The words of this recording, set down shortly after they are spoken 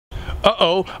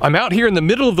Uh-oh, I'm out here in the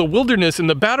middle of the wilderness and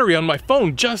the battery on my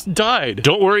phone just died.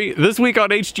 Don't worry, this week on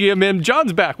HGMM,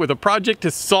 John's back with a project to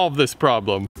solve this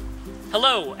problem.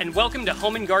 Hello, and welcome to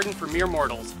Home and Garden for Mere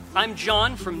Mortals. I'm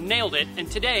John from Nailed It, and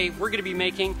today we're going to be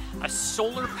making a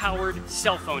solar-powered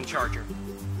cell phone charger.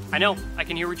 I know, I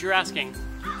can hear what you're asking.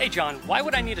 Hey John, why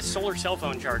would I need a solar cell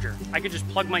phone charger? I could just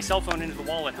plug my cell phone into the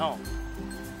wall at home.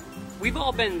 We've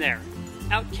all been there.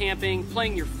 Out camping,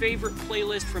 playing your favorite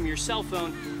playlist from your cell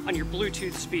phone on your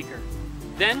Bluetooth speaker.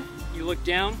 Then, you look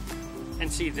down and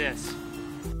see this.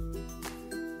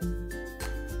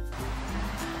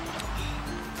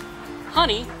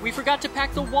 Honey, we forgot to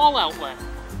pack the wall outlet.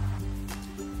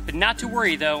 But not to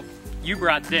worry though, you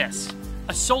brought this,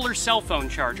 a solar cell phone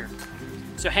charger.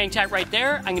 So hang tight right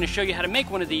there, I'm going to show you how to make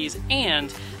one of these,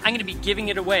 and I'm going to be giving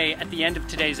it away at the end of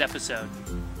today's episode.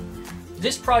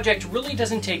 This project really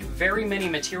doesn't take very many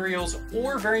materials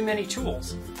or very many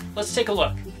tools. Let's take a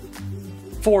look.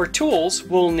 For tools,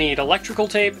 we'll need electrical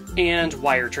tape and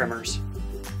wire trimmers.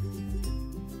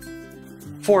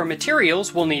 For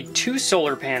materials, we'll need 2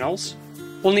 solar panels.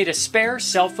 We'll need a spare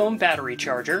cell phone battery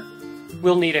charger.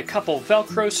 We'll need a couple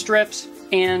Velcro strips,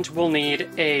 and we'll need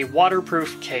a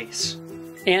waterproof case.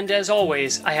 And as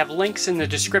always, I have links in the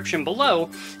description below,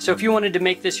 so if you wanted to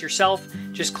make this yourself,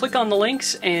 just click on the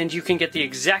links and you can get the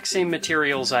exact same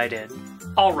materials I did.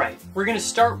 Alright, we're going to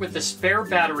start with the spare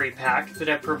battery pack that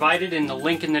I provided in the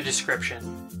link in the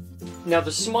description. Now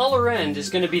the smaller end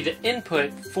is going to be the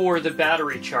input for the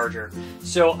battery charger,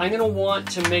 so I'm going to want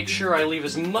to make sure I leave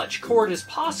as much cord as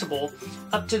possible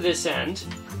up to this end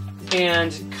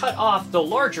and cut off the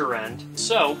larger end.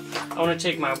 So I want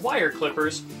to take my wire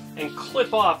clippers and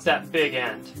clip off that big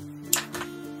end.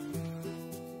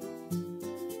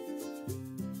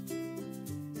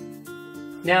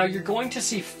 Now you're going to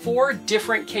see 4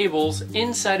 different cables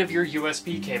inside of your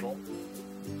USB cable.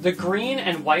 The green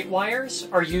and white wires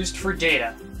are used for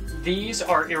data. These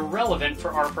are irrelevant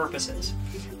for our purposes.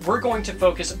 We're going to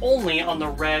focus only on the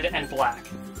red and black.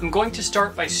 I'm going to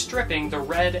start by stripping the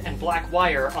red and black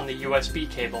wire on the USB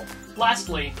cable.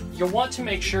 Lastly, you'll want to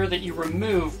make sure that you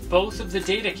remove both of the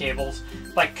data cables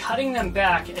by cutting them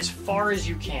back as far as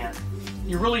you can.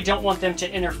 You really don't want them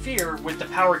to interfere with the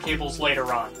power cables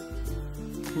later on.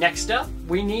 Next up,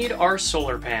 we need our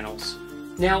solar panels.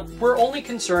 Now, we're only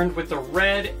concerned with the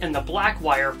red and the black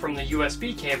wire from the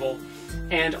USB cable,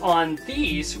 and on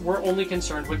these, we're only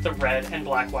concerned with the red and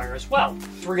black wire as well.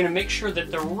 So we're going to make sure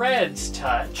that the reds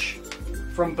touch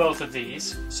from both of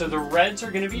these. So the reds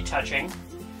are going to be touching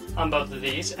on both of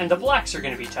these, and the blacks are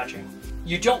going to be touching.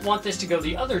 You don't want this to go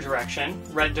the other direction,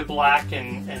 red to black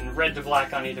and red to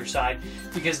black on either side,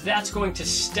 because that's going to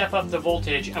step up the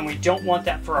voltage, and we don't want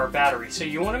that for our battery. So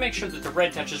you want to make sure that the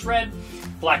red touches red,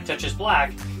 black touches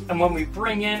black, and when we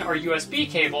bring in our USB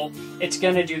cable, it's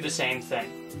going to do the same thing.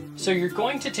 So you're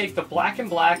going to take the black and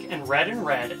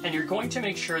red, and you're going to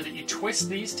make sure that you twist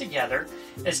these together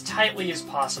as tightly as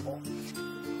possible.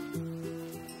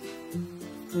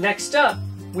 Next up,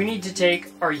 we need to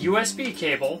take our USB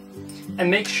cable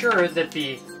and make sure that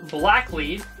the black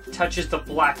lead touches the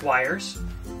black wires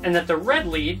and that the red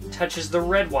lead touches the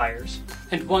red wires.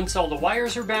 And once all the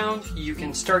wires are bound, you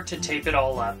can start to tape it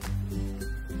all up.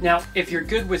 Now, if you're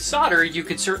good with solder, you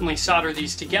could certainly solder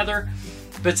these together,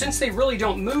 but since they really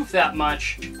don't move that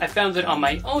much, I found that on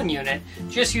my own unit,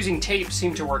 just using tape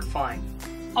seemed to work fine.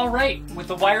 Alright, with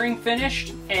the wiring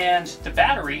finished and the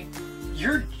battery,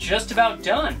 you're just about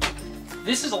done.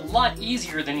 This is a lot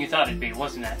easier than you thought it'd be,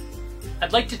 wasn't it?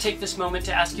 I'd like to take this moment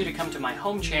to ask you to come to my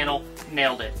home channel,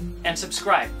 Nailed It, and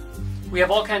subscribe. We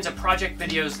have all kinds of project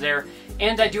videos there,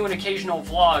 and I do an occasional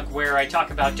vlog where I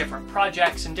talk about different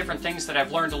projects and different things that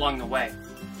I've learned along the way.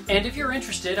 And if you're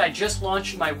interested, I just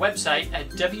launched my website at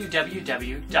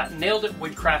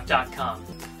www.naileditwoodcraft.com.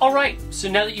 Alright, so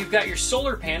now that you've got your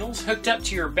solar panels hooked up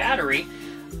to your battery,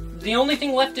 the only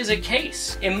thing left is a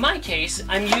case. In my case,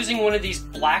 I'm using one of these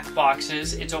black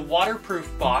boxes. It's a waterproof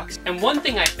box. And one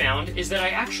thing I found is that I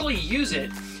actually use it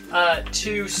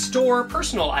to store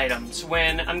personal items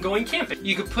when I'm going camping.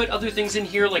 You could put other things in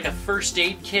here like a first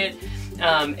aid kit,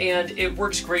 and it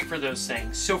works great for those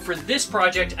things. So for this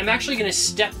project, I'm actually going to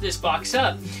step this box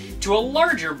up to a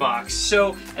larger box.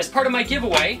 So as part of my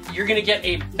giveaway, you're going to get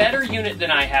a better unit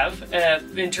than I have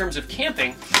in terms of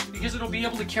camping, because it'll be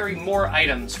able to carry more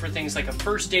items for things like a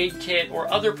first aid kit or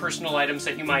other personal items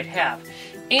that you might have.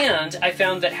 And I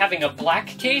found that having a black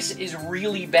case is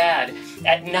really bad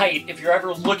at night if you're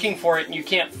ever looking for it and you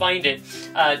can't find it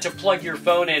to plug your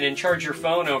phone in and charge your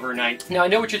phone overnight. Now I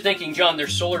know what you're thinking, John,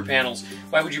 there's solar panels.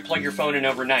 Why would you plug your phone in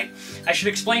overnight? I should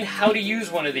explain how to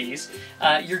use one of these.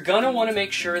 You're gonna wanna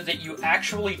make sure that you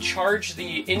actually charge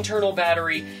the internal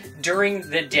battery during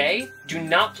the day. Do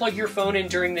not plug your phone in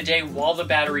during the day while the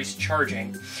battery's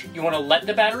charging. You wanna let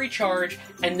the battery charge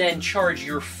and then charge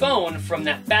your phone from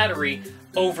that battery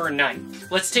overnight.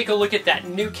 Let's take a look at that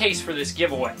new case for this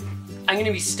giveaway. I'm going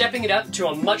to be stepping it up to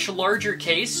a much larger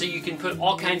case so you can put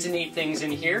all kinds of neat things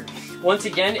in here. Once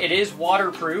again, it is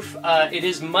waterproof. It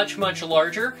is much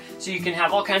larger, so you can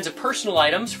have all kinds of personal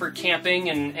items for camping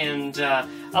and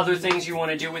other things you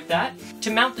want to do with that.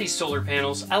 To mount these solar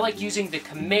panels, I like using the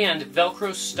Command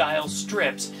Velcro style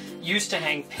strips used to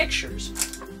hang pictures.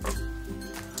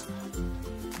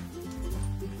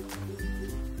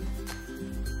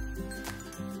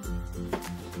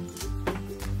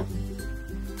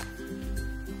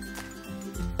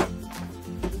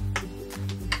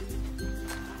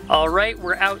 Alright,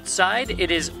 we're outside.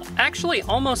 It is actually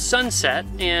almost sunset,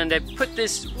 and I put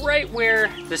this right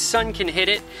where the sun can hit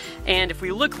it. And if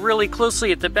we look really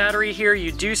closely at the battery here,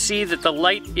 you do see that the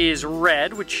light is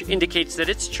red, which indicates that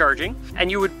it's charging.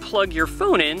 And you would plug your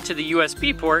phone in to the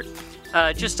USB port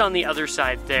just on the other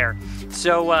side there.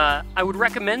 So I would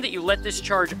recommend that you let this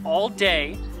charge all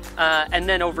day, and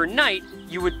then overnight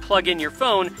you would plug in your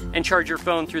phone and charge your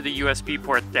phone through the USB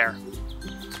port there.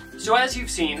 So as you've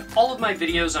seen, all of my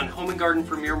videos on Home and Garden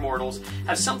for Mere Mortals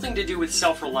have something to do with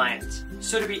self-reliance.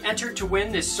 So to be entered to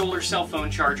win this solar cell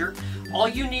phone charger, all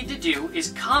you need to do is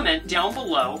comment down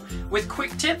below with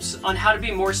quick tips on how to be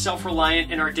more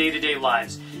self-reliant in our day-to-day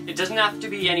lives. It doesn't have to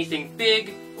be anything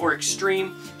big or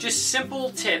extreme, just simple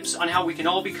tips on how we can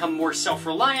all become more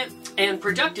self-reliant and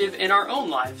productive in our own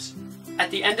lives.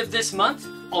 At the end of this month,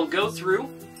 I'll go through,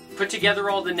 put together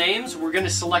all the names. We're going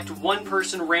to select one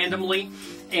person randomly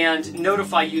and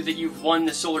notify you that you've won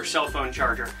the solar cell phone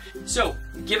charger. So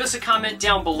give us a comment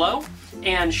down below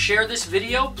and share this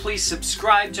video. Please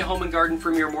subscribe to Home and Garden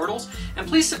for Mere Mortals, and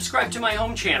please subscribe to my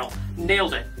home channel.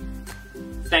 Nailed it.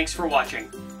 Thanks for watching.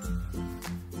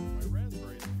 My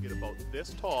raspberries get about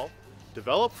this tall,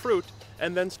 develop fruit,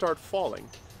 and then start falling.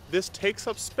 This takes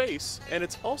up space, and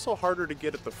it's also harder to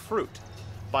get at the fruit.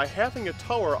 By having a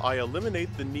tower, I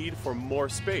eliminate the need for more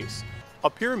space. A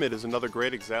pyramid is another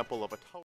great example of a tower.